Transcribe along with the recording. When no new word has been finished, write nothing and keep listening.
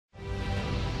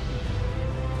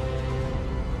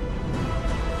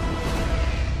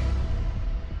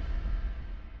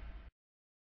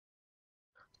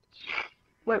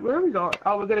Wait, where are we going?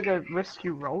 Oh, we're gonna go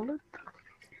rescue Roland?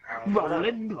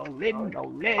 Roland. We're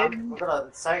gonna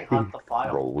say hunt the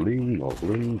Firehawk. Rolling.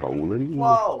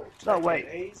 Whoa! No, Take wait.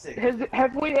 it easy.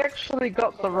 Have we actually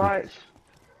got the right...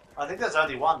 I think there's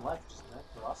only one left, isn't there,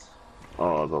 for us?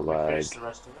 Oh, the lag. Finish the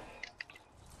rest of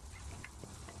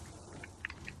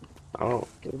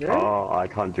it. Oh, I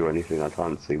can't do anything. I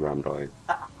can't see where I'm going.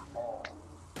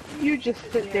 You just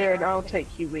sit there and I'll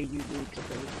take you where you need to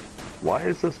be. Why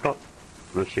is this not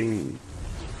machine?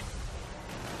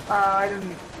 I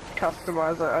didn't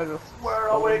customize it, I just... Where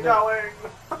are we going?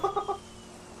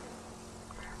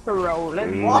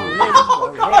 Rolling.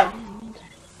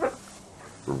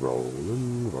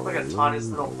 Rolling. Like a tiniest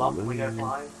little bump we go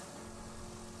flying.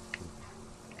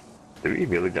 Do we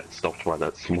really get stopped by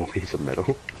that small piece of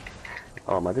metal?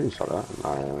 I didn't shut that.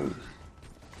 I am...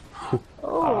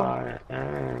 Oh,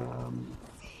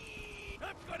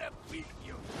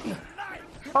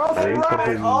 Hey, right.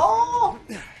 fucking- Oh!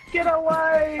 Get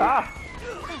away!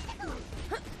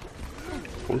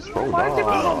 What's wrong? Why is it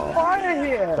on fire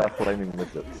here? Start flaming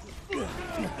midgets.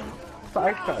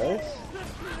 Psychos.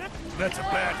 That's a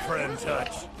bad friend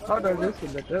touch. Oh no, this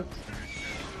is it. Good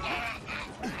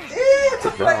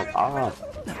job.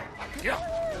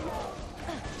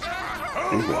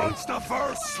 Who wants the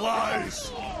first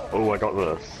slice? Oh, I got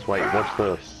this. Wait, watch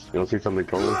this. You want to see something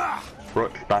cool?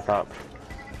 Brooke, back up.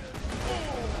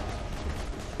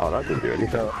 Oh, that didn't do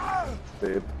anything.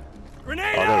 Dead.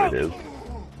 Grenade Oh, there out! it is.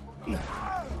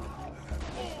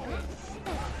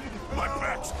 My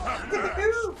back's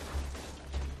covered.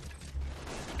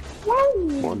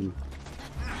 Whoa! One.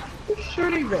 Who's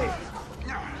shooting me?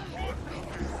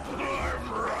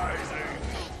 I'm rising.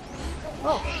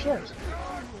 Oh shit.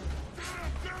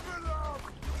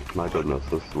 My goodness,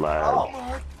 this lag. Oh!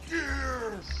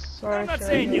 Sorry, I'm not sir.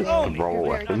 saying you own me. Roll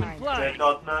weapon. Did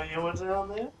not know you were down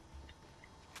there?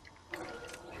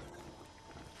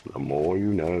 The more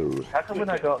you know. How come when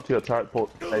I go up to your turret port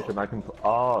station I can...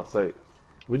 Oh, so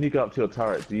when you go up to your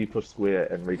turret, do you push square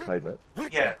and reclaim it?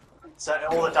 Yeah. So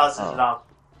all it does is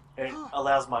it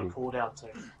allows my cooldown to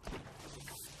be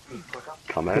quicker.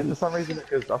 Come But in. for some reason it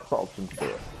gives us the option to do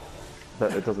it.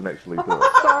 But it doesn't actually do it.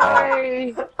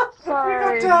 Sorry.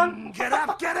 Sorry. Done. Get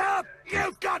up, get up!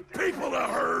 You've got people to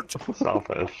hurt!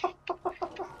 Selfish. Hunt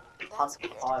the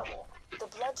Firehawk. The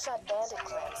Bloodshot Bandit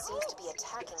clan seems to be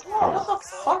attacking the What the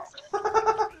fuck?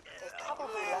 They've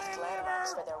probably left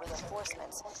landmarks for their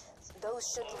reinforcements. Those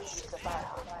should lead to the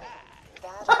Firehawk.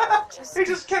 That or He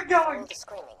just kept going. the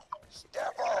screaming.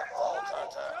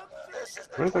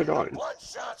 Where are they going?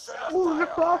 Oh, there's a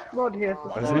craft mod here.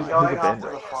 And We're who's going the after the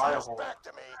bandit? Firehawk.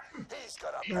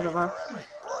 I don't know.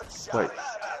 Wait.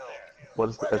 What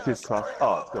is the... It says class...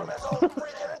 Oh, it's gone.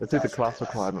 It says the class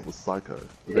requirement was Psycho.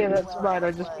 Yeah, that's mine.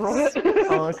 I just brought it.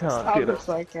 Oh, I can't I'm get a it.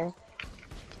 psycho.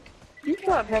 You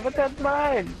can't have it. That's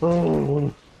mine.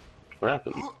 Oh, what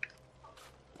happened?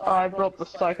 Oh, I brought the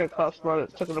psycho class mod.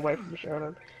 It took it away from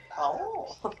Sheridan.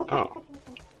 Oh. Oh.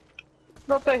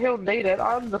 Not that he'll need it.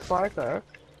 I'm the psycho.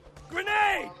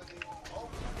 Grenade!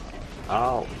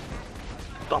 Oh.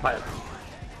 Stop it.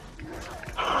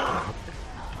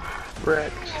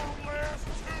 Wrecked.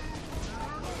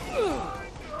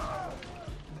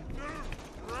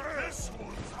 This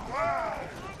one's mine.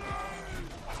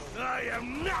 I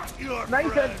am not your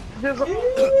Nathan, friend. there's a...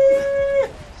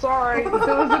 Sorry, there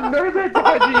was another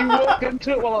dodgy you walked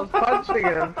into it while I was punching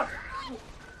him.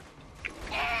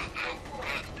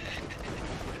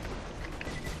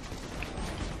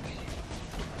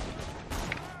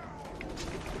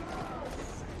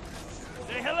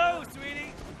 Say hello,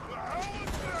 sweetie.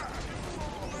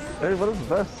 Hey, what is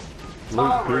this?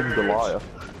 Luke Doom Goliath.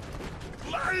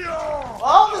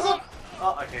 Oh, there's a...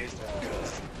 Oh, okay, he's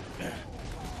dead.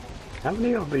 How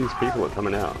many of these people are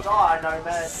coming out? Die, no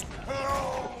man.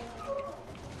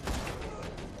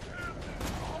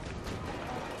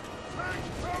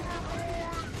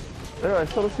 There, I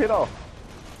shot his head off.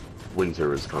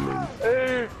 Winter is coming.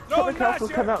 Hey, something else has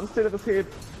come out instead of his head.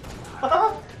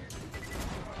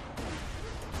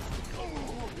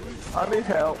 I need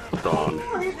help. Gone.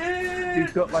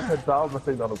 He's got like a Dharma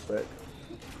thing on his back.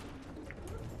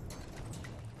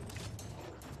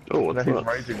 Oh, what's Now he's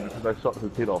that? raging because I shot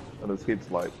his head off and his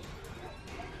head's like...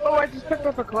 Oh, I just picked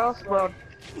up a class mod.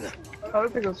 I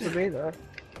don't think it's for me though.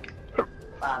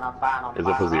 Is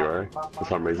it for zero? For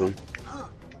some reason?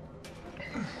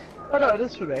 Oh no, it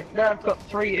is for me. Now I've got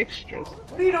 3 extras.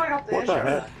 What are you doing up there, What the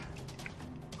Sheridan?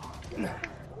 heck?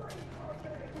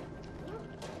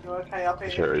 You okay up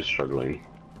here? Cherry's struggling.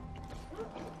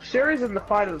 Sherry's in the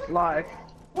fight of his life.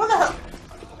 What the hell?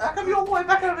 How come you're all the way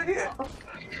back over here?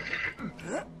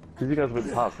 Because you guys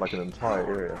went past like an entire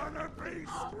area.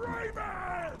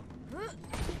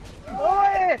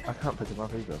 Oi! I can't pick him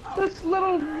up either. This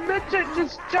little midget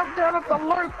just jumped out of the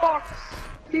loot box.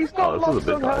 He's got Oh, this lots is a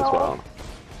big of guy as health.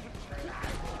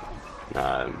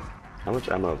 well. How much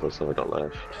ammo have I got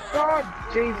left? God,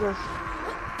 Jesus.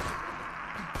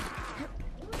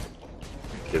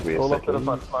 Give me a All up in second.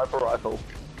 my sniper rifle.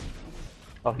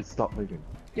 Oh, he stopped moving.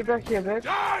 Get back here, bitch.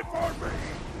 Die for me!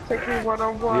 Take me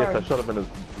one-on-one. Yes, I shot him in his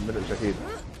miniature head.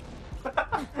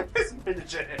 It's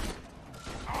miniature.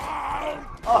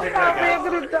 Oh, here Help me, we I'm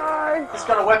go. gonna die. He's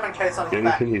got a weapon case on The his only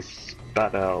back. thing he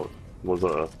spat out was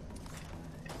a...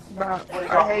 Nah,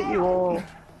 I hate you all.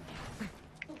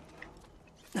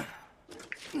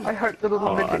 I hope the little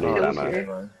Oh, I midget need kills ammo.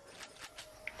 you.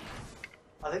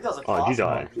 I think that was a Oh, class did you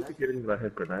die? mod, He's getting that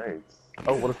have grenades.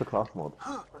 Oh, what is the class mod?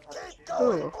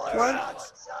 Ooh, what?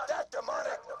 That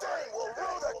demonic thing will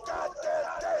rule the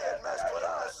goddamn day and mess with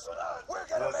us. We're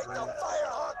gonna make the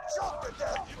Firehawk choke to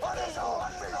death on his own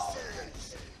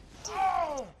feces.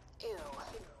 Ew.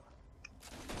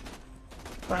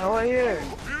 How are you? You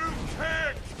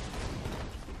can't.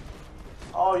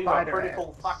 Oh, you got a Spider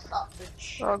critical fucked up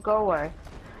bitch. Oh, go away.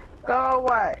 Go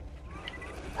away.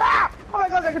 Ah! Oh my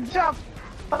god, I can jump!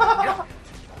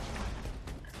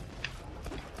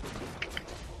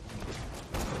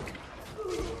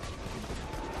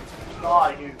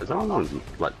 Oh, you. Is that one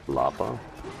like lava?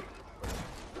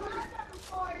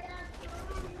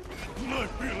 I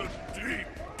feel a deep,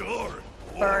 dark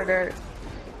Sorry,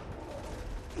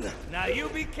 dude. Now you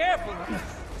be careful.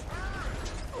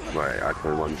 Right, I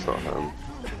can one-shot him.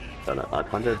 I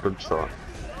can't do a good shot.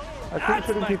 I keep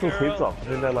shooting people's heads off,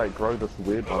 and then they like grow this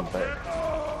weird one back.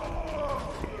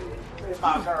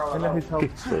 And then his health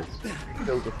What's this?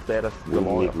 still the status Long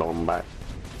lawyer. meat, long back.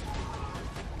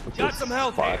 What's Got this? some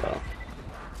health here. Spider.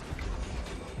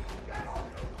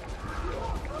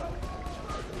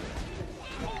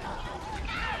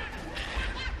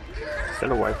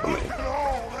 Get away from me.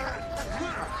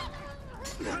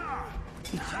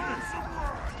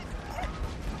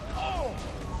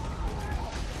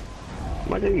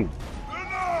 Am I getting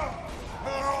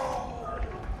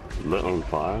lit on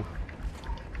fire?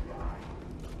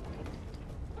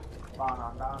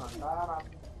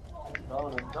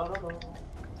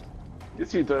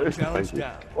 Yes, you do. Challenge Thank you.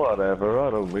 down. Whatever,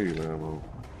 I don't need ammo.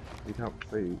 You can't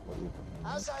see what you...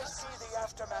 As I see the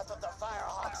aftermath of the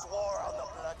Firehawk's war on the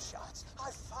Bloodshots,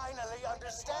 I finally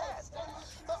understand.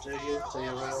 The Do you Firehawk is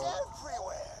really?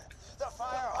 everywhere. The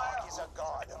Firehawk is a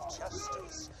god of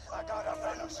justice, a god of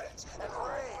vengeance and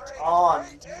rage, Oh,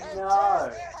 hate and no.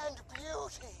 death and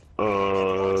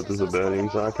beauty. There's a burning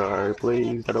psycho.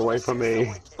 Please get away from me.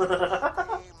 We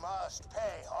must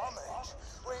pay homage.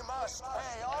 We must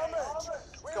pay homage.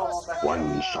 We Go on must back.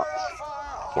 One shot.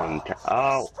 One tap.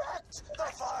 Oh. respect the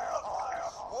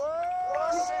Firehawk.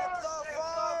 Worship the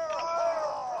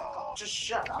Firehawk. Just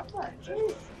shut up, mate.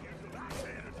 Jeez.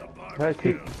 Hey,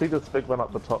 see this big one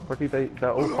up the top, Ricky?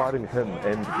 They're all fighting him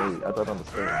and me. I don't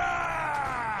understand.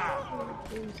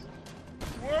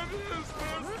 What is this?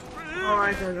 Oh,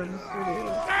 I don't understand.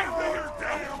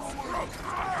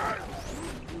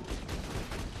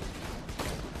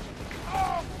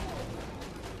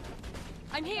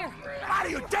 I'm here. What are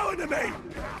you doing to me?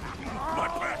 My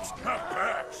back's not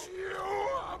backs.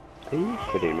 Are you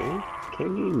kidding me?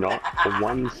 Can you not for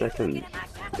 1 second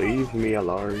leave me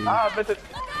alone? Ah, midget!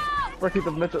 Ricky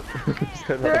the midget!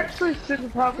 They're actually super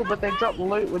powerful, but they drop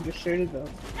loot when you're shooting them.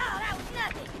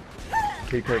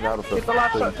 He came out of the Get the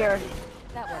last thing. shot, Jared.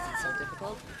 That wasn't so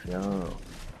difficult. Yeah.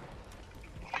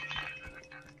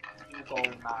 You go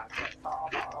not get far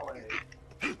away.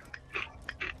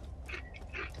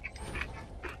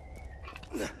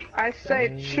 I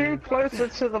say chew closer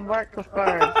to the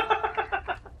microphone.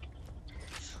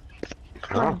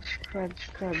 Crunch,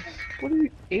 crunch, crunch. What are you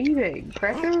eating?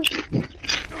 Crackers?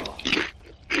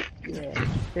 Yeah,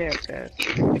 there it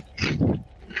goes.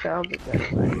 Sounds it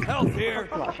that way. Health here.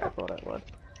 Gosh, I thought it would.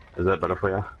 Is that better for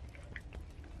you?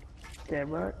 Damn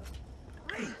right.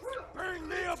 Bring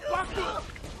me a bucket.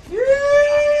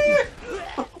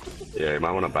 Yeah, you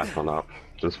might want to back on up.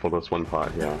 Just for this one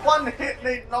part, yeah. One hit and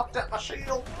he knocked out my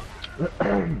shield.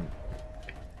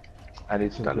 I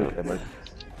need to Don't include know. images.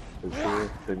 Is there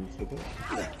things with it?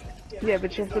 Yeah,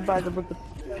 but you have to buy them with the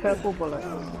purple bullets.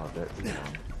 Oh, that's the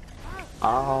one.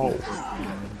 Ow!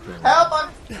 Help him!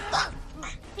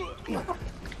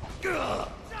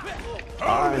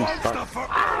 I'm stuck.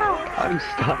 I'm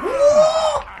stuck.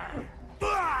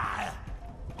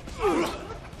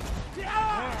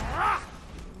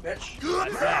 Bitch.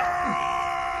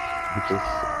 I just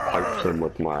poked him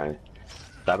with my...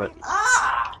 Stab it.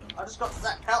 Ah! I just got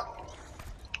Zach, help!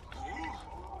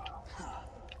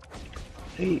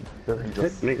 Hey,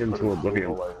 hit me into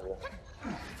oblivion.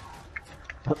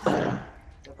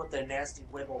 They put their nasty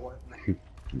web all over me.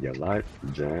 You like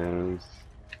jazz?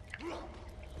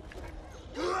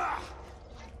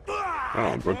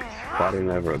 Oh, Brooke's fighting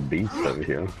over a beast over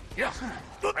here. Yeah.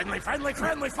 Friendly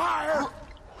fire!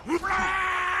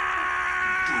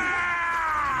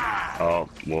 Oh,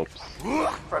 whoops.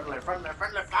 Friendly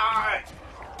fire!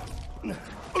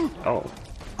 Oh.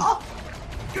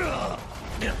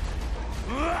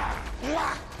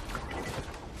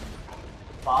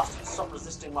 Bastard, stop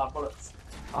resisting my bullets.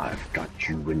 I've got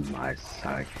you in my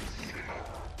sights.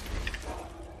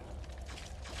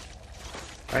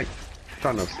 Hey,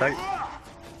 trying to escape?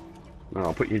 No,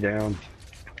 I'll put you down.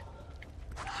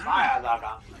 Fire,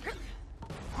 Gaga.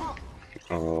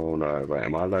 Oh no, wait,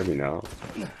 am I loading now?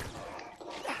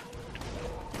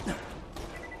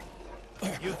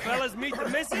 You fellas meet the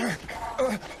missus?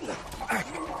 Yeah,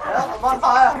 I'm on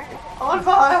fire! I'm on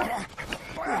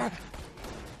fire!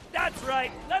 That's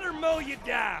right, let her mow you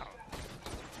down.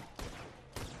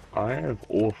 I have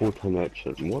awful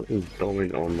connection. What is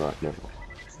going on right now?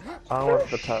 I want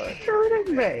the turret.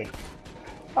 Shooting me.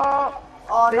 Oh,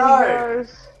 Oh there no! he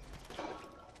goes.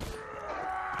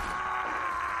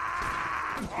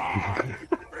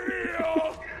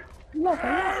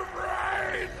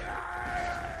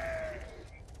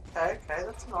 Okay,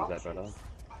 that's not. Is that better?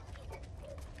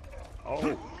 Oh,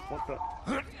 what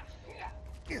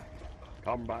the?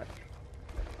 Come back.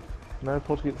 No,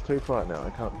 Portuguese too quiet now. I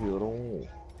can't hear at all.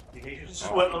 You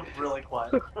just went really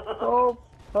quiet. Oh,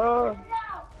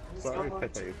 Sorry,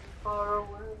 Pepe. Far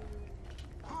away.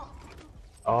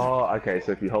 Oh, okay,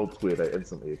 so if you hold square, they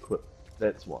instantly equip.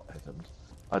 That's what happened.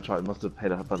 I tried, must have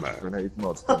had a bunch of grenade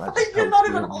mods. And I just You're held not square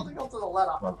even and- holding onto the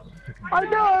ladder. I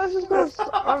know. I was just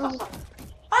gonna.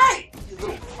 Hey! You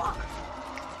little fuck.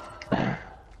 That's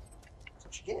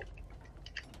what you get.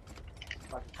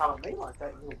 Like come at me like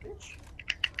that, you little bitch.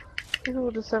 People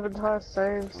with the 7 high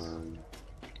saves.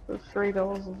 For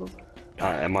 $3 of them.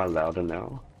 Am I louder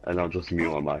now? And I'll just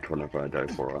mute my mic whenever I go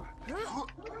for a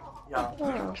Yeah.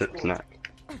 Oh. chip snack.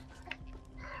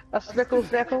 A snickle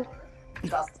snackle.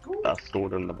 That's cool. That's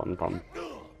stored in the bum bum.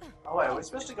 Oh wait, are we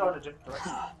supposed to go in a different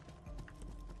direction?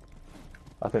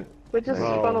 I think. We're just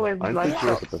Well, following I'm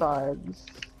bloodshot confused. signs.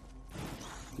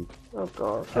 Oh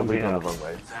god. And we we gone the have- wrong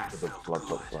way with the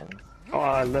bloodshot flying. Oh,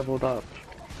 I leveled up.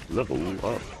 Level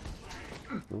up.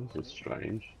 This is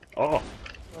strange. Oh,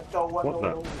 Go one What the-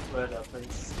 little murder,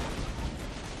 please.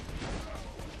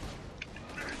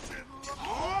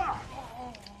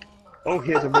 oh,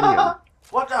 here's a minion.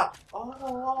 What the? Oh.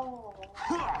 Oh,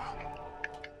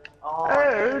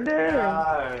 Oh,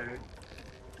 no.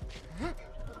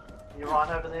 You right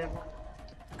over there?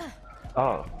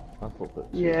 Oh, I thought that.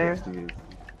 she was Yeah. next to you.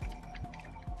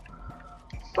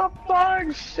 Stop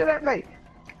throwing shit at me!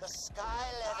 The sky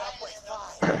lit up with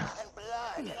fire and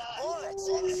blood and bullets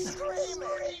and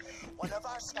screaming. One of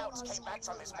our scouts came back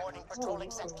from his morning patrol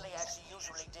exactly as she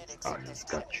usually did, except this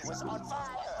time he was on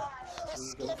fire.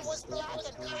 His skin was black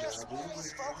and crispy,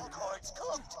 his vocal cords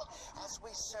cooked. As we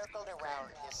circled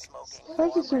around his smoking I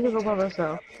just corpse, did it all by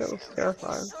myself. That was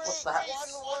terrifying. What's that?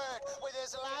 one word with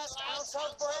his last ounce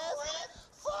of breath.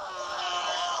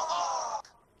 Firehawk!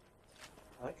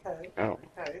 Okay. Oh.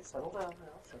 Okay, settle down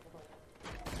now. Settle down.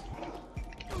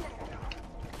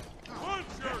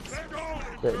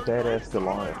 That badass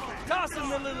Goliath. Toss him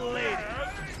the little lady.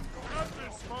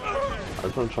 I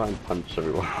was gonna try and punch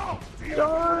everyone.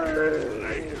 No!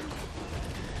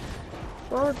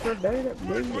 Throw a grenade at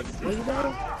me, you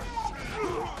weirdo.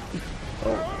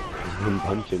 I'm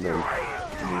punching them.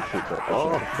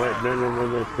 Oh, wait,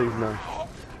 no, please no.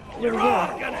 Where'd he go?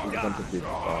 A bunch of people.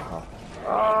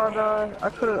 Oh no, I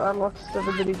couldn't, I lost him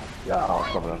and then he... Oh,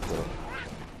 someone else did it.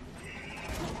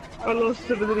 I lost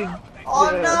him and then he...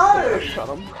 Oh yeah, no! I shot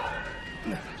him.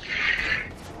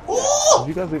 Oh!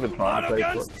 Did you guys even try and play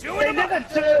Guns foot? doing They him never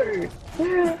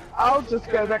do! I'll just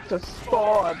go back to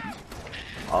spawn.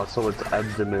 Oh, so its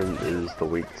abdomen is the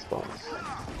weak spot.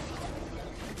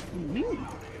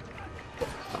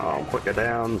 Oh, put you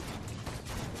down.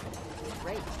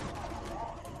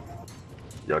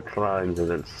 Your crimes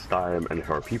against Stein and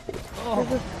her people.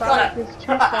 There's there's 2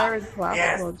 siren class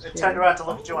Yes! mods It here. turned around to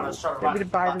look at you and I shot it Want me to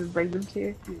right. buy them and bring them to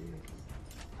you?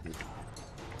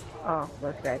 Oh,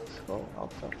 no thanks. Well,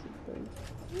 I'll sell some things.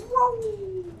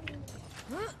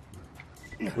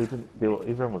 We didn't.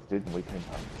 Everyone was dead and we came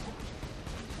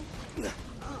home.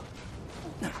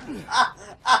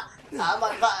 I'm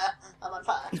on fire! I'm on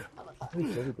fire! I'm on fire! We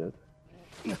really did.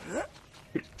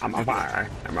 I'm on fire.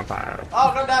 I'm on fire.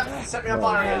 Oh, goddamn! Set me on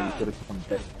fire Yeah, you again. gotta come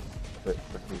back.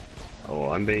 Oh,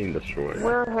 I'm being destroyed.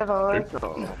 Where have I It's-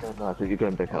 gone? No, I think you're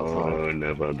going back outside. Oh,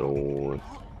 never do.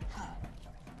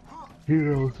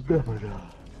 Heroes never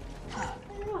die.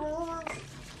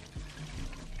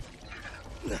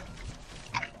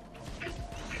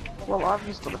 Well, I'm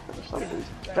just gonna finish up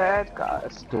these bad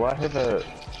guys. Do I have a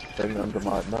thing under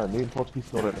my... No, me and Portuguese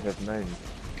still don't have names.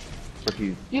 But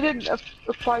he's You didn't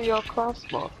apply your class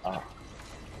mod. a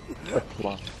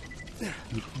plus.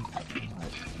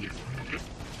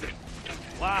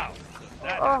 Wow.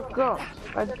 That Oh god,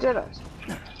 I did it.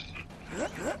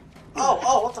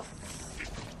 Oh, what the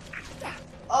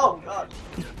Oh, god.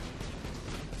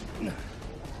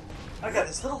 Okay,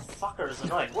 this little fucker is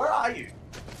annoying. Where are you?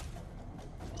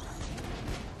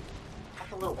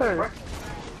 Fucking little Who? prick.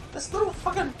 This little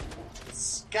fucking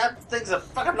scab things are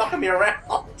fucking knocking me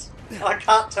around. And I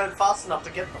can't turn fast enough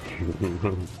to get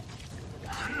them.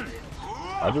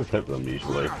 I just hit them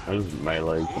usually. I just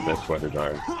melee is the best way to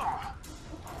go.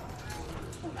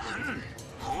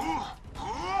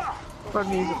 My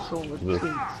music's all with This-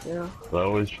 teeth, yeah. They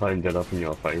always try and get up in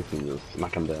your face and just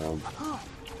smack them down.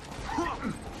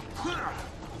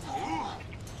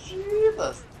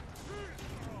 Jesus.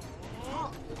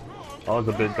 Oh,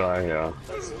 the big guy here.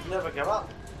 Let's never give up.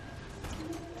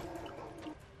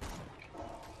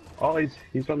 Oh,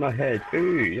 he's on my head.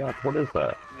 Ooh, yeah, what is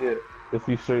that? Yeah, if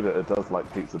you shoot it, it does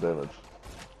like pizza damage.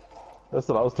 That's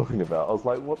what I was talking about. I was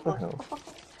like, what the hell?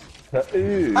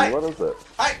 Ew, Hey! what is it?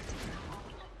 Hey!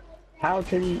 How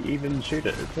can you even shoot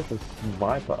it? It's just a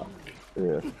viper.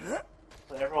 Yeah.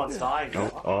 Everyone's dying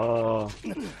now. Oh,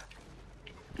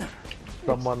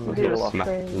 Someone Heal heal us. up. smacked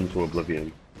into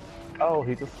oblivion. Oh,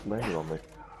 he just landed on me.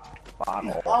 Fuck.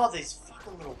 Oh, these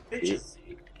fucking little bitches.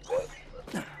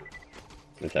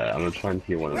 Okay, I'm gonna try and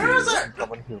heal one of Where is these. it?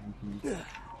 Someone heal me.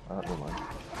 Never mind.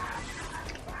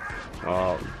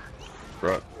 Oh,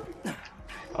 bro.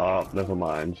 Oh, never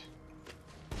mind.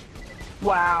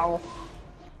 Wow.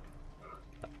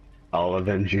 I'll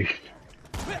avenge you.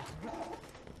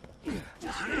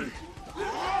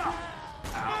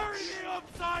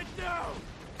 upside down.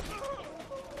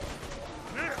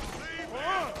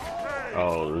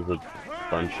 Oh, there's a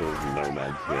bunch of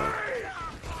nomads here.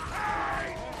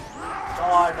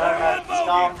 Die, nomad,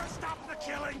 scum. Stop the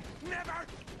killing. Never.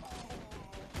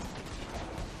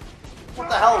 What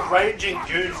the hell, raging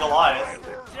goon Goliath?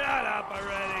 Shut up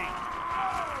already.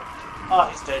 Oh,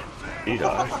 he's dead. He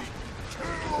died.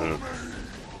 My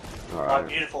Alright,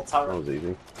 beautiful that turret. was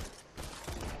easy.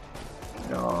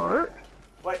 No.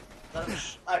 Wait, that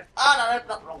was no, not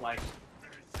the wrong way. Is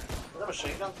that a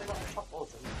machine gun thing on the top? What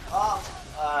was it?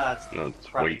 It's No, it's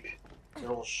crappy. weak. They're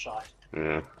all shite.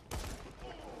 Yeah.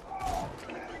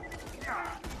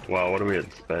 Wow, what are we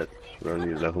at spec? We're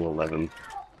only level 11.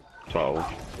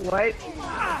 12. Wait.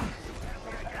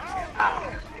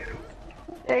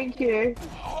 Thank you.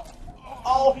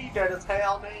 Oh, he dead as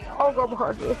hell now. I'll go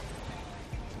behind you.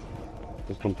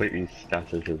 Just completely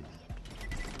scattered his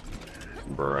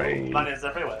brain. Money's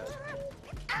everywhere.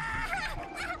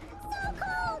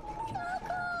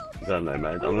 Is that a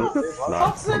nomad? I'm What the no,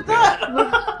 fuck's I'm in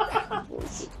that?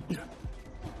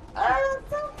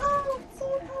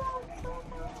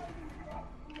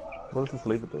 What does this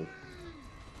lever do?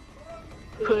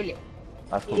 Pull it.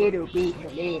 I thought It'll be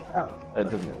hilarious. Oh. it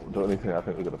didn't do anything. I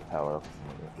think we got a power up.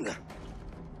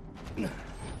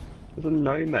 There's a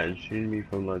nomad shooting me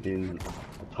from like the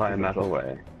entire map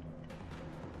away.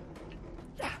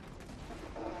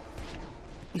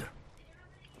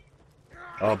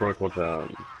 Oh, bro, watch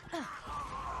out.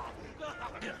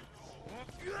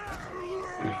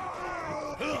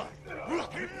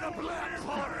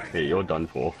 Hey, you're done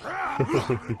for.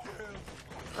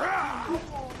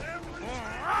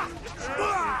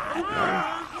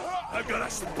 I've got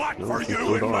a spot No, for it's you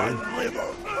still in my going.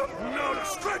 liver. Now to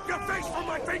strip your face from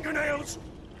my fingernails.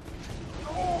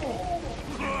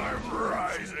 I'm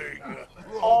rising.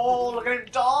 Oh, look at him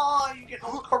die! You get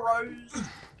all corrosed.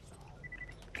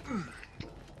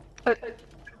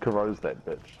 Corrose that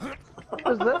bitch.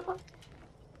 Is that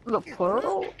the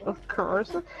plural of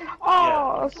corrosive?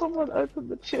 Oh, someone opened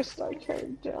the chest I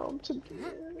came down to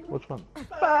get. Which one?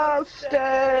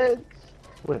 Bastards!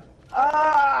 Where?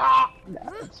 Ah!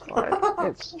 No, it's fine.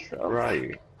 It's true.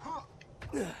 Right.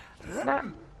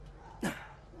 No. Oh,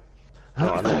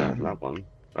 I don't have that one.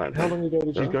 Right, How long ago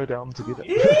did you go down to get it?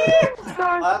 No,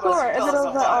 I almost saw it, and then I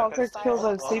was like, oh, felt let's kill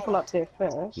those people up there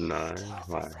first. No,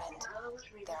 why?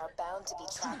 There are bound to be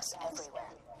traps everywhere.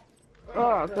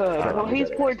 Oh, good. Well, he's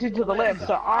pointing to the left,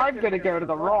 so I'm gonna go to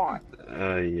the right.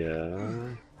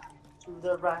 Yeah. To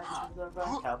the right, to the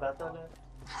right. How about the left?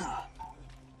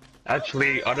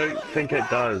 Actually, I don't think it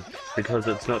does, because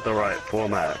it's not the right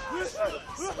format.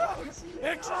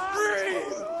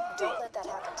 Extreme! Don't let that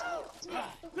happen to you.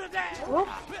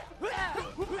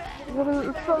 Well,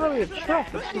 it's not really a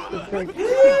trap, it's just a big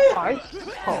ice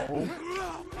hole.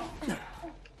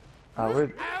 Wait.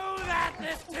 Oh, that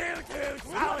is too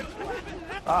solid!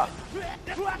 Ah!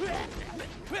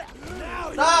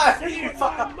 No, you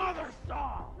fucker! Mother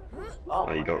saw! Oh,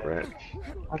 Oh, you got wrecked.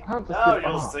 I can't just now get...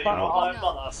 you'll Oh, see fuck. what my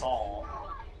mother saw.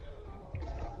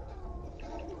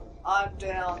 I'm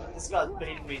down. This guy's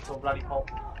beating me to a bloody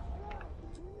pulp.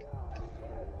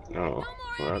 Oh,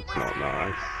 well, that's not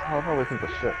nice. Oh, I'm always into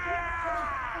shit.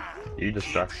 You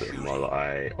distracted him while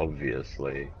I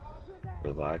obviously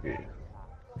revive you.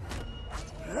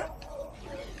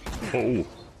 Oh!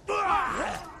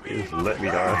 You just let me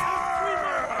die.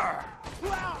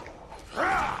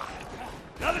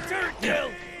 Another turret kill!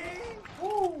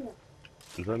 Woo!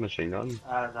 Is that a machine gun?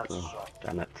 That's a Oh, shot.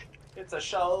 damn it. It's a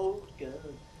shotgun.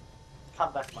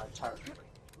 Come back, my turret.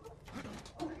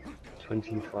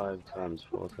 25 times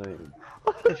 14.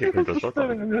 That's your good shot.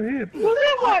 Standing on your head. Well,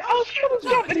 then what? I was trying to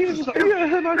jump and he was just like,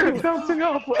 Yeah, and I kept bouncing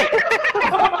off.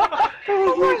 I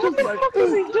was like, what the fuck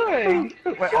is he doing?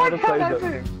 Wait, I What would have can I saved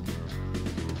it. do?